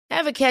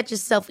Ever catch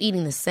yourself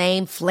eating the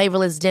same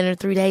flavorless dinner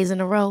 3 days in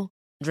a row?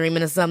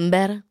 Dreaming of something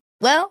better?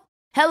 Well,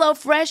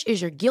 HelloFresh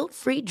is your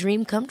guilt-free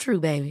dream come true,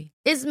 baby.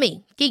 It's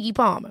me, Keke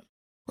Palmer.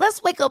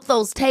 Let's wake up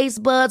those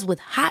taste buds with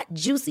hot,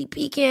 juicy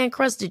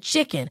pecan-crusted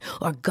chicken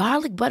or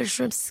garlic butter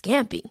shrimp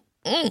scampi.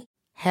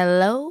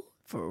 Hello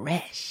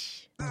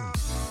Fresh.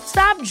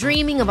 Stop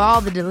dreaming of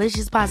all the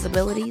delicious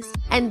possibilities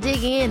and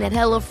dig in at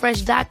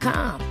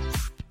HelloFresh.com.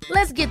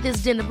 Let's get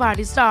this dinner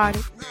party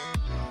started.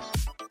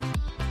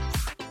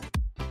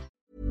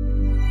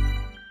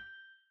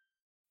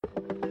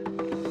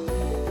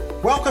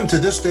 Welcome to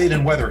This Date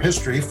in Weather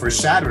History for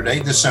Saturday,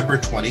 December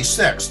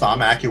 26th. I'm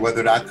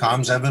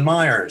AccuWeather.com's Evan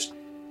Myers.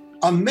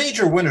 A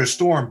major winter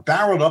storm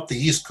barreled up the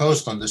East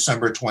Coast on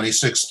December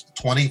 26,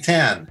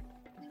 2010.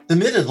 The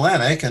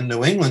Mid-Atlantic and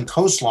New England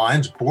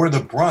coastlines bore the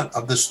brunt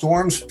of the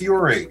storm's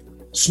fury.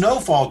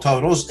 Snowfall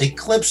totals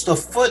eclipsed a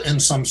foot in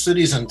some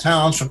cities and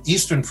towns from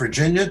eastern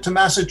Virginia to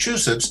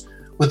Massachusetts,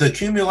 with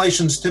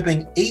accumulations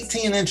tipping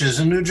 18 inches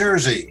in New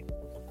Jersey.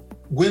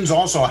 Winds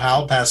also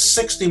howled past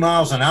 60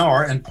 miles an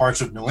hour in parts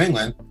of New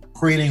England,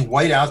 creating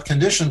whiteout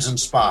conditions in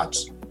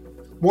spots.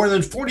 More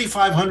than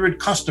 4,500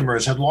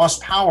 customers had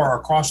lost power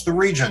across the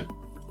region.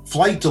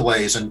 Flight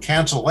delays and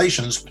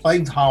cancellations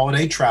plagued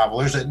holiday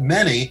travelers at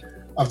many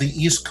of the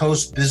East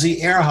Coast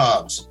busy air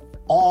hubs.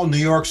 All New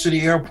York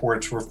City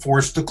airports were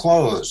forced to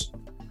close.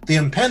 The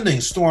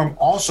impending storm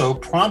also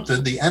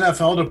prompted the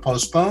NFL to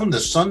postpone the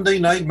Sunday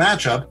night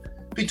matchup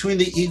between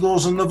the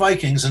Eagles and the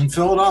Vikings in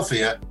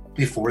Philadelphia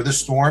before the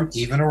storm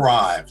even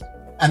arrived.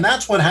 And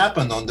that's what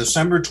happened on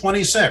December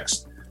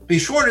 26th. Be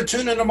sure to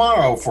tune in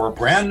tomorrow for a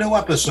brand new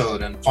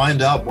episode and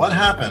find out what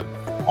happened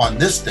on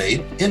this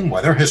date in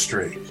weather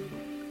history.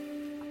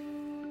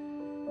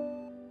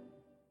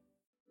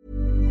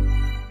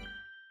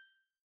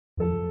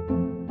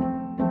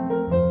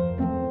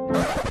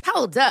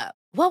 Hold up.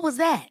 What was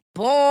that?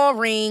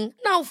 Boring.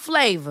 No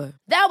flavor.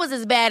 That was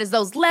as bad as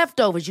those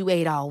leftovers you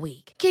ate all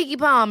week. Keke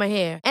Palmer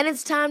here, and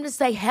it's time to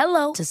say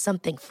hello to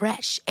something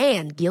fresh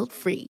and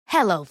guilt-free.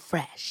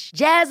 HelloFresh.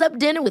 Jazz up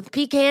dinner with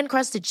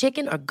pecan-crusted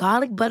chicken or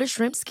garlic butter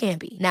shrimp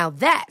scampi. Now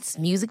that's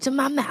music to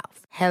my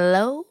mouth.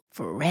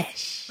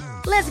 HelloFresh.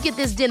 Let's get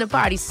this dinner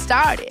party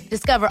started.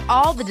 Discover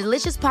all the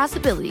delicious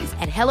possibilities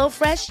at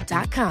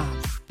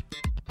HelloFresh.com.